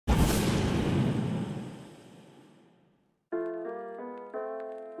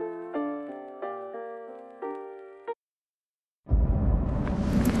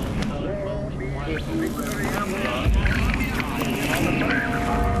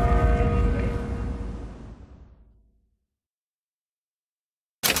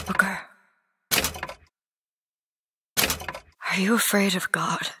Are you afraid of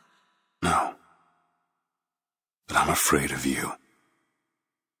God? No. But I'm afraid of you.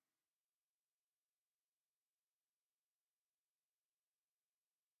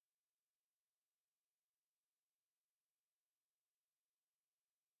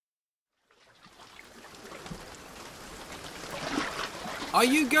 Are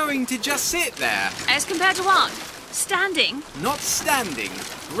you going to just sit there? As compared to what? Standing? Not standing,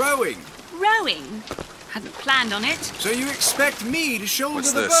 rowing. Rowing? Hadn't planned on it. So you expect me to shoulder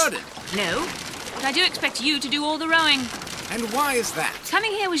What's the this? burden? No, but I do expect you to do all the rowing. And why is that?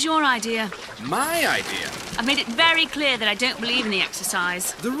 Coming here was your idea. My idea? I've made it very clear that I don't believe in the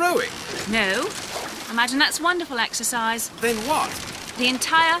exercise. The rowing? No. Imagine that's wonderful exercise. Then what? The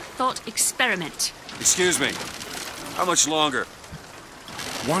entire thought experiment. Excuse me. How much longer?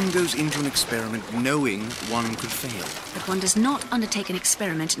 One goes into an experiment knowing one could fail. But one does not undertake an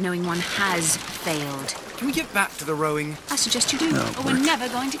experiment knowing one has failed. Can we get back to the rowing? I suggest you do, No, or we're Rick. never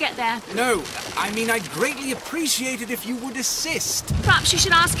going to get there. No, I mean I'd greatly appreciate it if you would assist. Perhaps you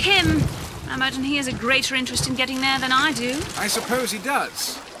should ask him. I imagine he has a greater interest in getting there than I do. I suppose he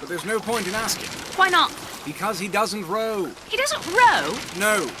does, but there's no point in asking. Why not? Because he doesn't row. He doesn't row.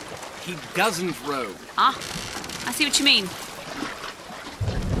 No, he doesn't row. Ah, I see what you mean.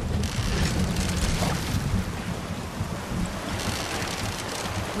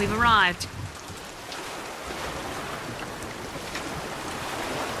 We've arrived.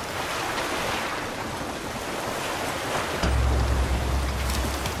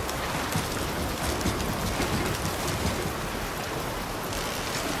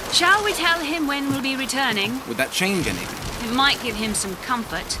 Shall we tell him when we'll be returning? Would that change anything? It might give him some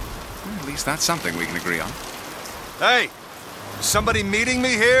comfort. Well, at least that's something we can agree on. Hey! Is somebody meeting me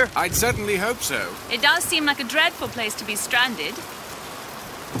here? I'd certainly hope so. It does seem like a dreadful place to be stranded.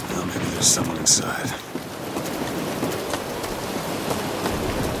 Well, maybe there's someone inside.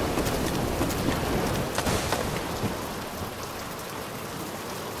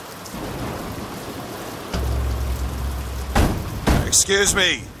 Excuse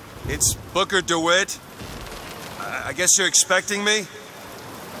me. It's Booker DeWitt. I guess you're expecting me?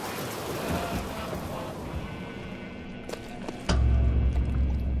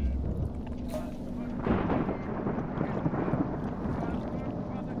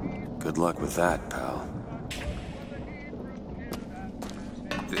 Good luck with that, pal.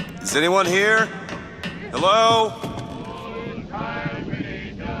 Is anyone here? Hello?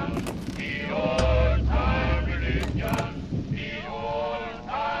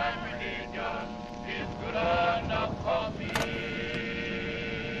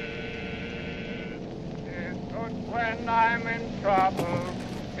 When I'm in trouble,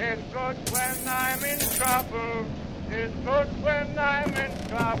 it's good when I'm in trouble. It's good when I'm in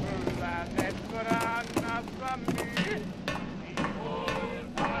trouble, and it's good enough for me. The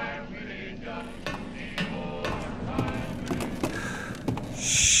old time religion, the old time religion.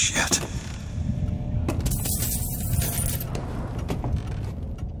 Shit.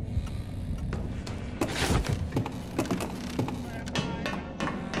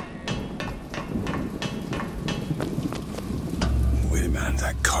 Wait a minute,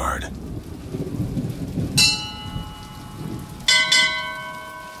 that card.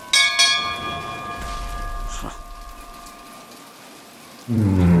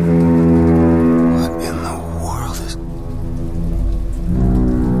 What in the world is...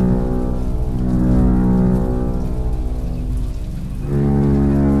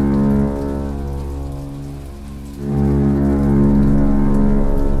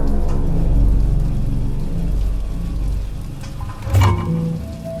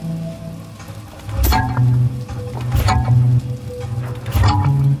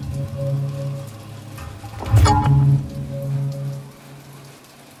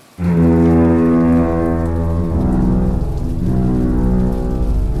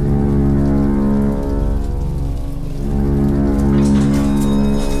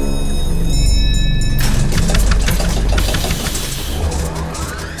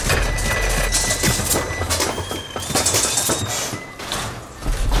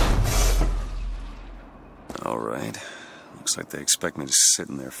 All right. Looks like they expect me to sit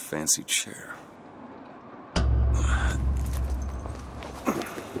in their fancy chair.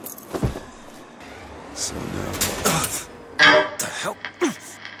 So now... What the hell?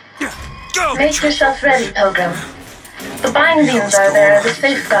 Go! Make yourself ready, Pilgrim. The bindings are there as a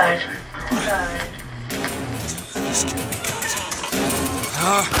safeguard.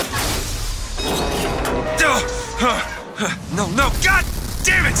 No, no, God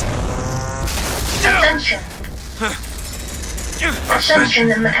damn it! Ascension.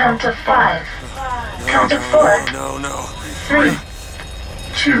 Ascension in the count of 5. Count of 4. No, no. 3,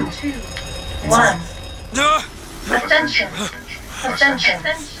 2, 1. Attention. Attention.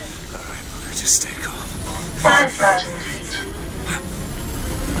 Alright, just stay calm. 5,000 feet.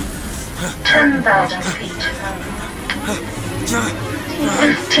 10,000 feet.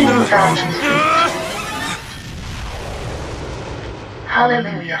 15,000 feet.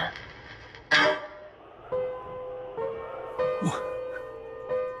 Hallelujah.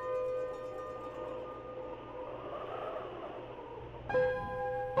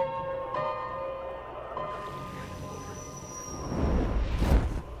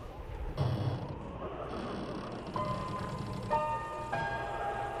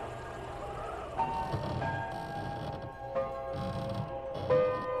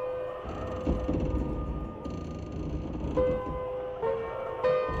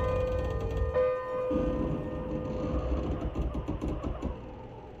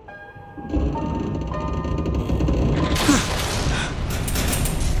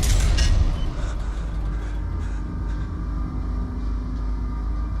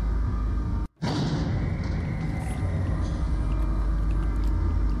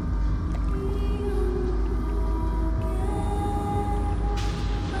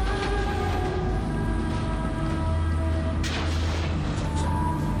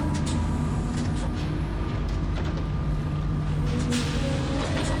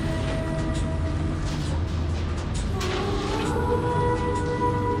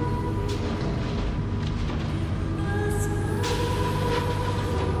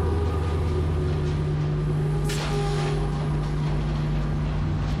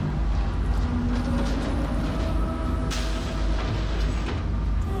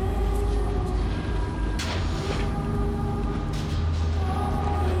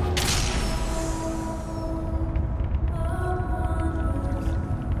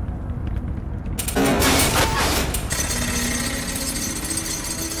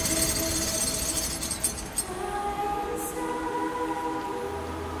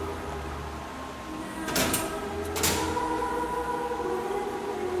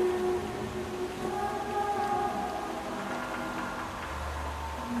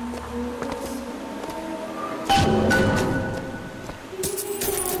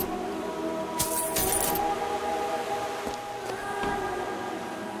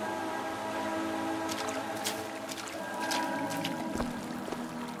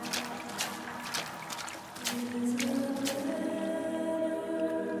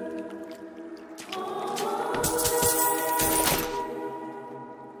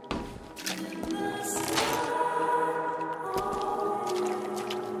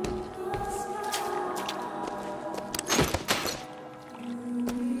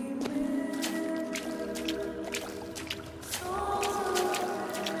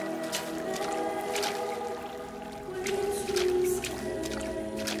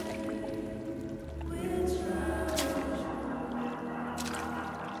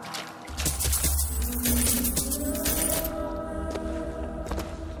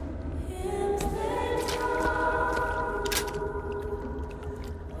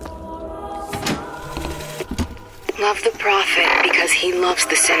 Love the prophet because he loves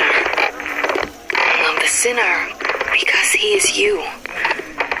the sinner. Love the sinner because he is you.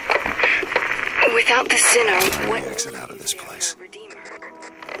 Without the sinner, what Exit out of this place. Redeemer?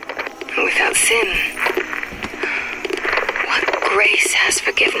 Without sin, what grace has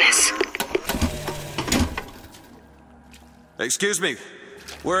forgiveness? Excuse me,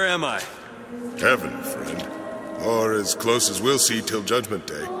 where am I? Heaven, friend. Or as close as we'll see till Judgment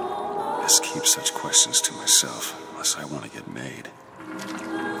Day. Best keep such questions to myself, unless I want to get made.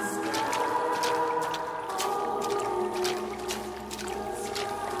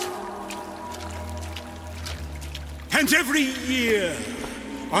 And every year,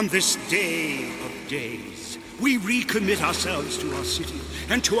 on this day of days, we recommit ourselves to our city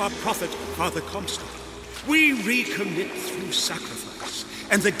and to our prophet, Father Comstock. We recommit through sacrifice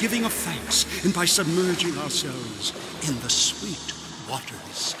and the giving of thanks, and by submerging ourselves in the sweet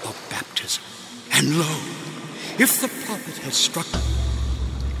waters of baptism. And lo, if the prophet has struck,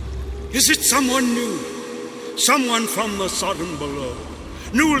 is it someone new? Someone from the Sodom below,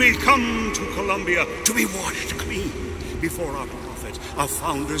 newly come to Columbia to be washed clean before our prophet, our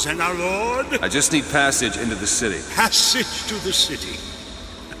founders, and our Lord? I just need passage into the city. Passage to the city.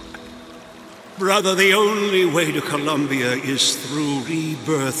 Brother, the only way to Columbia is through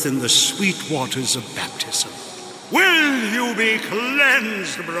rebirth in the sweet waters of baptism. Will you be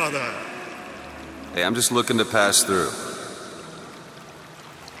cleansed, brother? Hey, I'm just looking to pass through.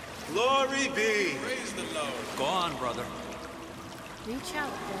 Glory be. Praise the Lord. Go on, brother. Reach out,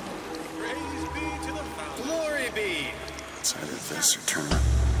 brother. Praise be to the fountain. Glory be. It's either this or turn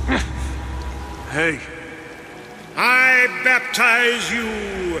around. Hey. I baptize you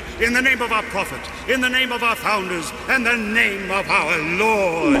in the name of our prophet, in the name of our founders, and the name of our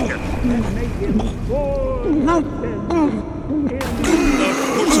Lord. And may his sword in the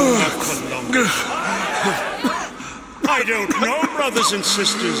bosom of Columbus. I don't know, brothers and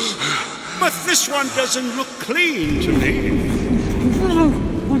sisters, but this one doesn't look clean to me.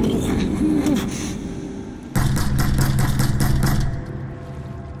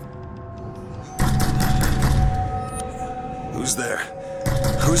 Who's there?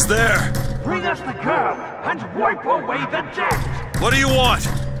 Who's there? Bring us the girl and wipe away the debt. What do you want?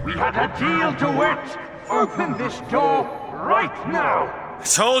 We had a deal, DeWitt. Open this door right now. I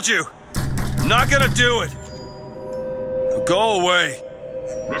told you. I'm not gonna do it. Now go away.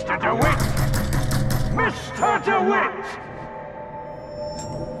 Mr. DeWitt! Mr. DeWitt!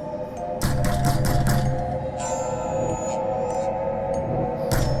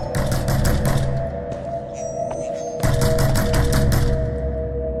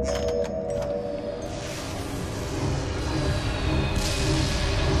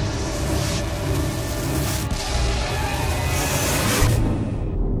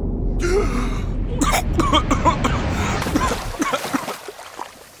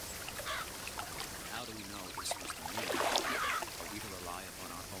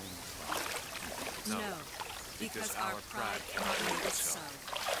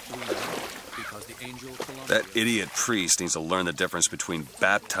 That idiot priest needs to learn the difference between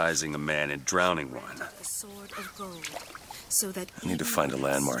baptizing a man and drowning one. I need to find a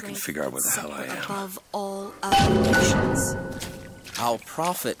landmark and figure out where the hell I am. Above all other nations. Our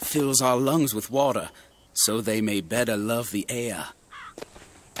prophet fills our lungs with water, so they may better love the air.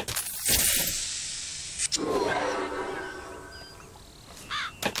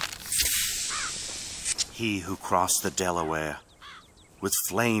 He who crossed the Delaware, with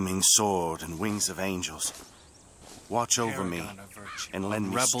flaming sword and wings of angels, watch over me and lend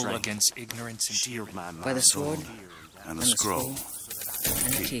me strength. Against ignorance and shield my mind by the sword and the scroll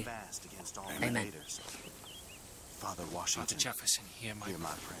and the key. Amen. Father Washington, Jefferson, hear my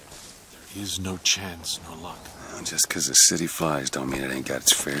prayer. There is no chance, no luck. Well, just because the city flies don't mean it ain't got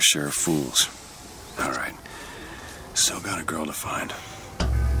its fair share of fools. All right. Still got a girl to find.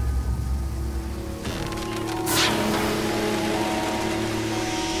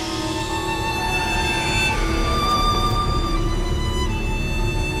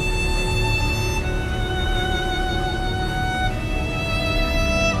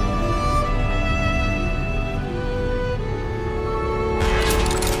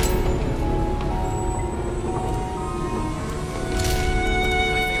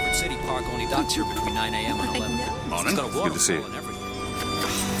 Here between 9 a.m. and 11. Morning. Good to see you.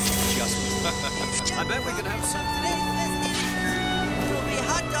 I bet we could have some. There'll be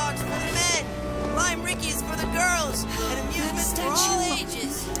hot dogs for the men, lime rickies for the girls, and amusements for all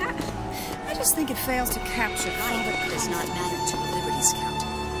ages. I just think it fails to capture Life does not matter to a Liberty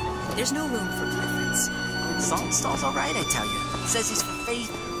Scout. There's no room for preference. Saltonstall's all right, I tell you. Says he's for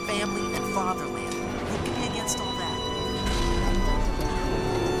faith, family, and fatherland. Who can be against all that?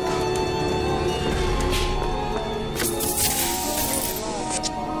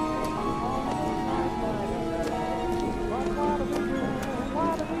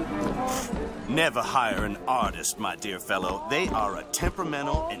 Never hire an artist, my dear fellow. They are a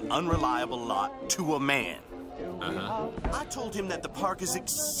temperamental and unreliable lot to a man. I told him that the park is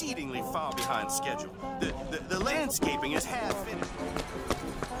exceedingly far behind schedule. The landscaping is half finished.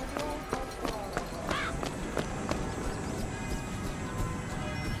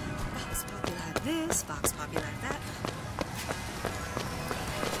 Vox Populi this, Vox Populi that.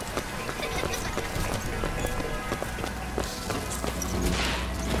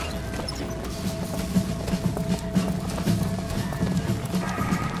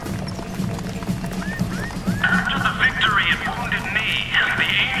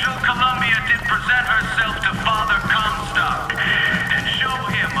 Present herself to Father Comstock and show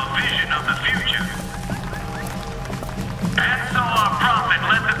him a vision of the future. And so our prophet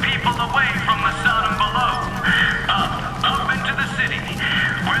led the people away from the sun and below, up into the city,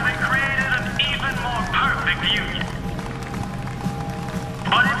 where they created an even more perfect union.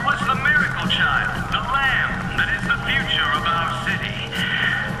 But it was the miracle child, the lamb, that is the future of our city.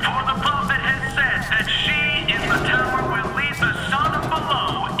 For the prophet has said that she in the tower will lead the sun and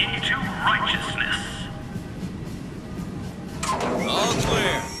below into righteousness. All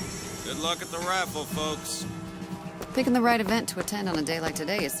clear. Good luck at the raffle, folks. Picking the right event to attend on a day like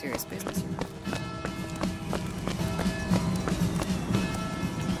today is serious business.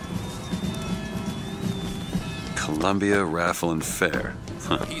 Columbia, Raffle, and Fair.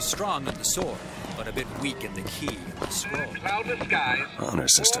 Huh. He's strong in the sword, but a bit weak in the key and the scroll. Cloudless skies, Honor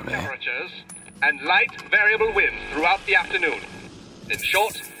system, warm eh? temperatures, and light variable winds throughout the afternoon. In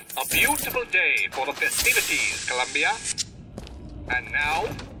short, a beautiful day for the festivities, Columbia. And now,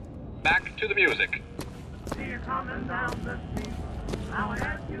 back to the music. See you coming down the street. I'll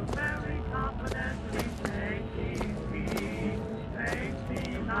ask you very confidently. Take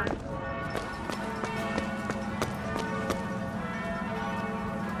me nice.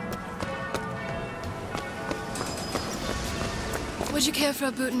 Would you care for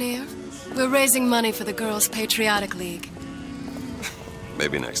a boutonniere? We're raising money for the Girls' Patriotic League.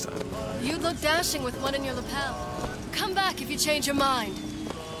 Maybe next time. You look dashing with one in your lapel. Come back if you change your mind.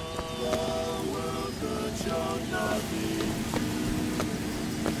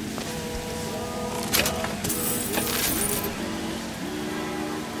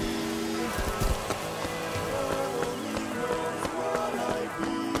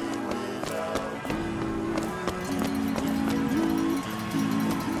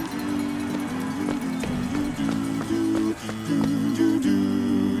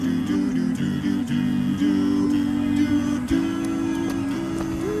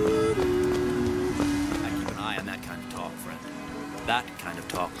 That kind of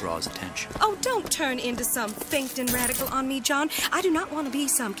talk draws attention. Oh, don't turn into some Finkton radical on me, John. I do not want to be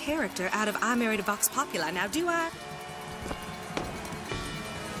some character out of I Married a Vox Populi, now do I?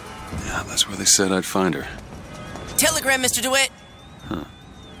 Yeah, that's where they said I'd find her. Telegram, Mr. DeWitt. Huh.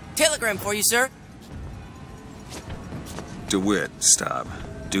 Telegram for you, sir. DeWitt, stop.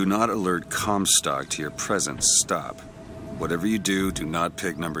 Do not alert Comstock to your presence. Stop. Whatever you do, do not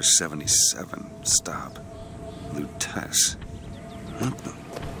pick number 77. Stop. Lutess. What the?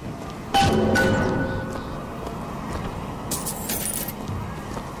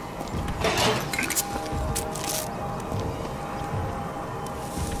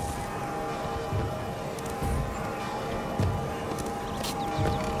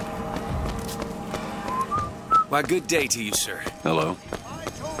 Why, good day to you, sir. Hello.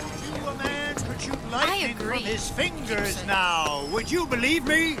 Lightning from his fingers now. Would you believe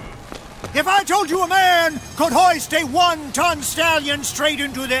me? If I told you a man could hoist a 1-ton stallion straight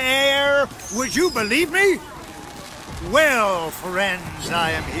into the air, would you believe me? Well, friends,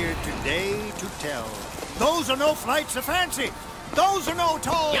 I am here today to tell. Those are no flights of fancy. Those are no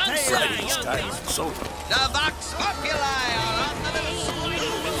tall tales. The Vox Populi are on the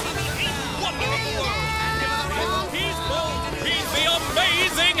He's the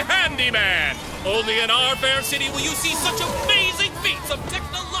amazing handyman! Only in our fair city will you see such amazing feats of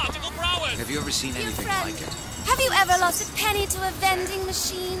technological prowess! Have you ever seen anything like it? Have you ever lost a penny to a vending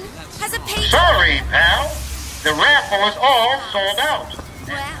machine? Has a patron... Sorry, pal. The raffle is all sold out.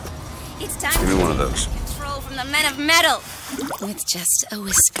 Well, it's time Give me one of those. control from the men of metal. With just a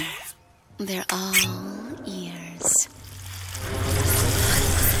whisper. They're all ears.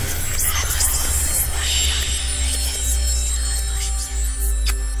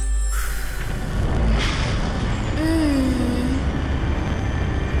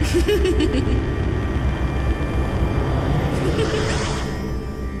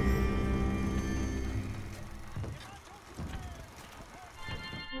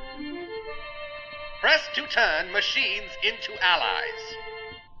 Press to turn machines into allies.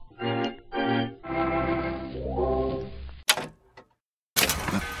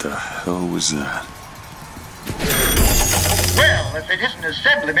 What the hell was that? Well, if it isn't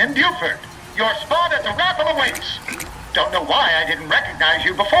Assemblyman Buford, your spot at the raffle awaits. Don't know why I didn't recognize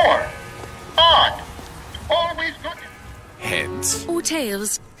you before. Odd. Always good. Heads. Or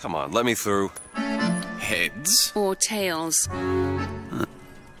tails. Come on, let me through. Heads? Or tails.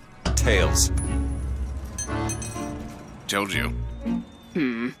 Tails. Told you.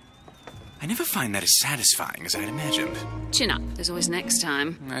 I never find that as satisfying as I'd imagined. Chin up. There's always next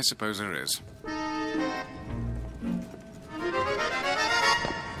time. I suppose there is.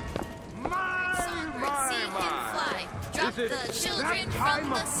 Drop the children from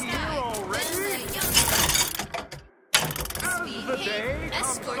the sky. Misbehave,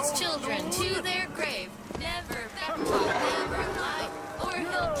 escorts children to their grave. Never backtalk, never lie, or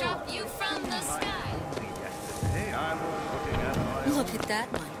he'll drop you from the sky. Look at that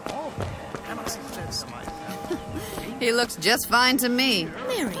one. He looks just fine to me.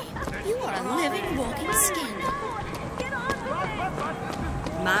 Mary, you are a living, walking scandal.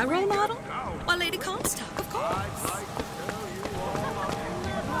 My role model? Why, Lady Comstock, of course.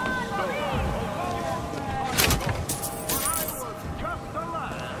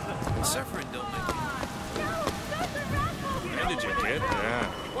 Suffering don't make When did you get that?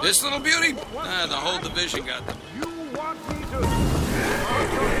 This little beauty? The whole division got them.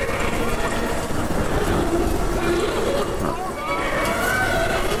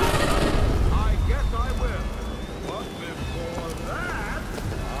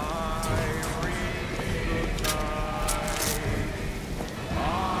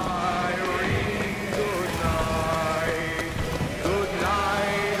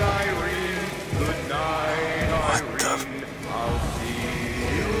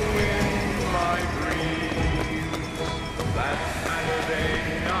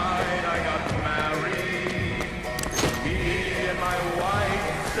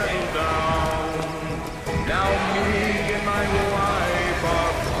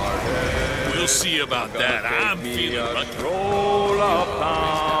 see about that. I'm feeling lucky. Roll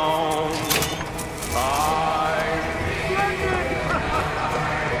uptown.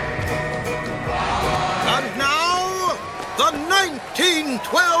 And now, the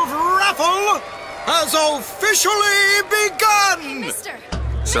 1912 raffle has officially begun! Mister!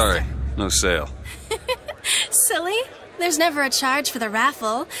 Sorry, no sale. Silly. There's never a charge for the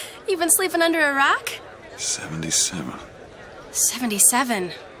raffle. You've been sleeping under a rock? 77.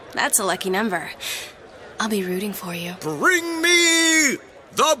 77. That's a lucky number. I'll be rooting for you. Bring me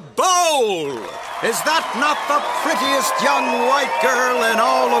the bowl! Is that not the prettiest young white girl in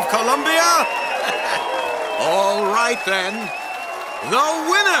all of Columbia? All right then. The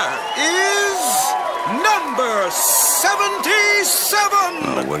winner is number 77!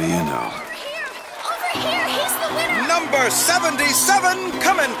 Well, what do you know? Over here, he's the winner! Number 77,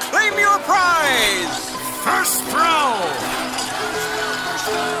 come and claim your prize! First row!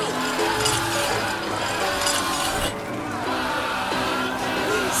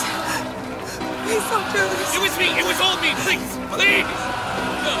 Please don't do this. It was me. It was all me. Please. Please.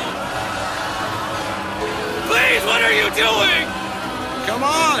 No. Please, what are you doing? Come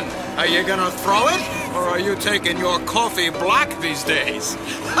on! Are you gonna throw it? Or are you taking your coffee black these days?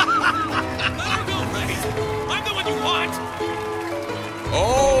 Let her go, please. I'm the one you want.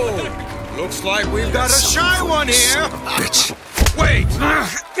 Oh! Looks like we've got a shy one here! Bitch. Wait!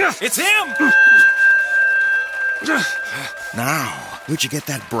 It's him! Now, where'd you get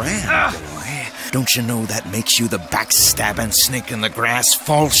that brand, boy? Don't you know that makes you the backstabbing snake in the grass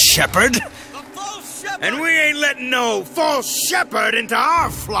false shepherd? And we ain't letting no false shepherd into our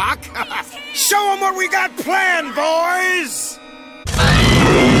flock! Show them what we got planned, boys!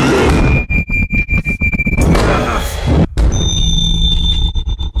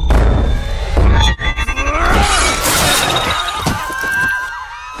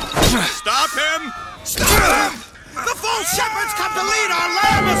 Stop him! Stop him! The false shepherds come to lead our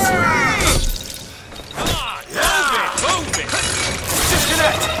lamb astray! Come on. Move it.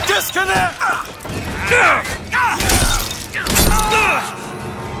 Disconnect! Disconnect!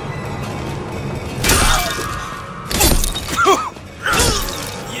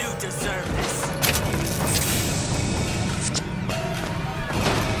 You deserve this.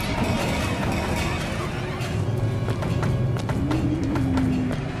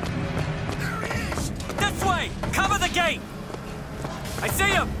 This way! Cover the gate! I see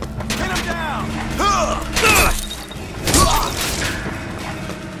him! Pin him down!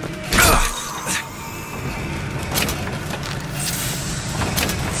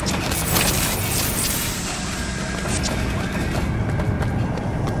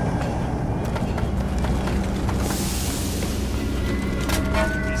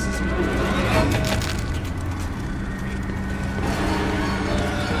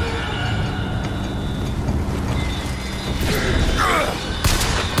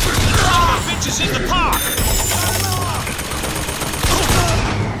 Bitches in the park.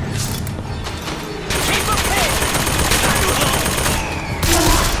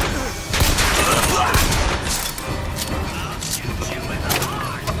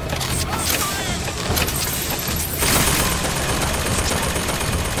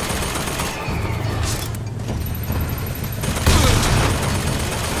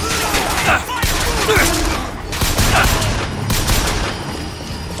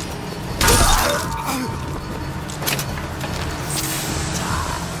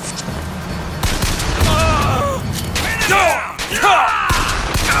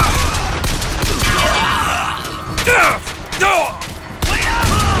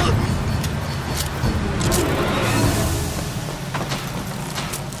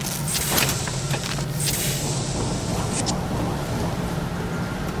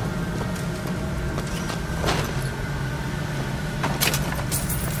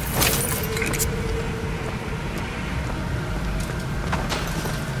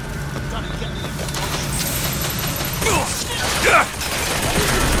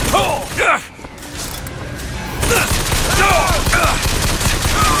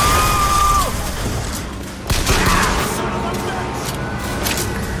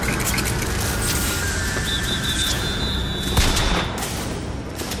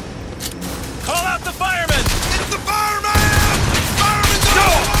 Call out the firemen! It's the fireman! Fireman's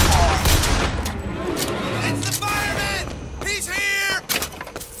It's the fireman! He's here!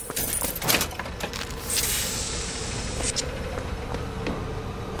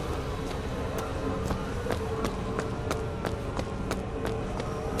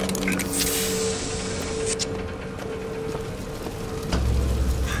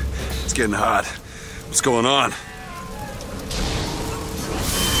 It's getting hot. What's going on?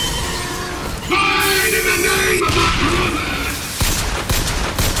 stand in the name of the Prophet!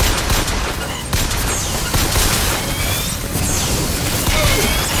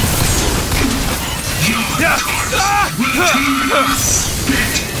 Your corpse will turn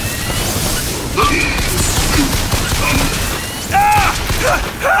spit!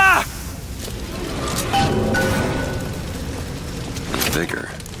 Vigor.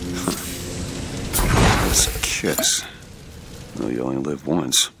 This kiss. Well, you only live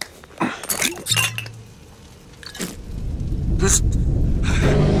once.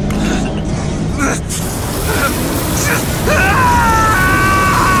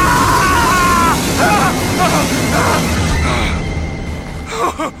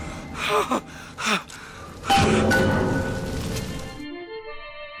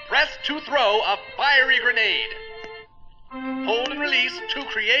 Press to throw a fiery grenade. Hold and release to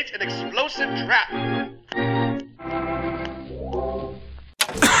create an explosive trap.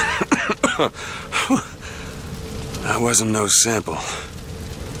 That wasn't no sample.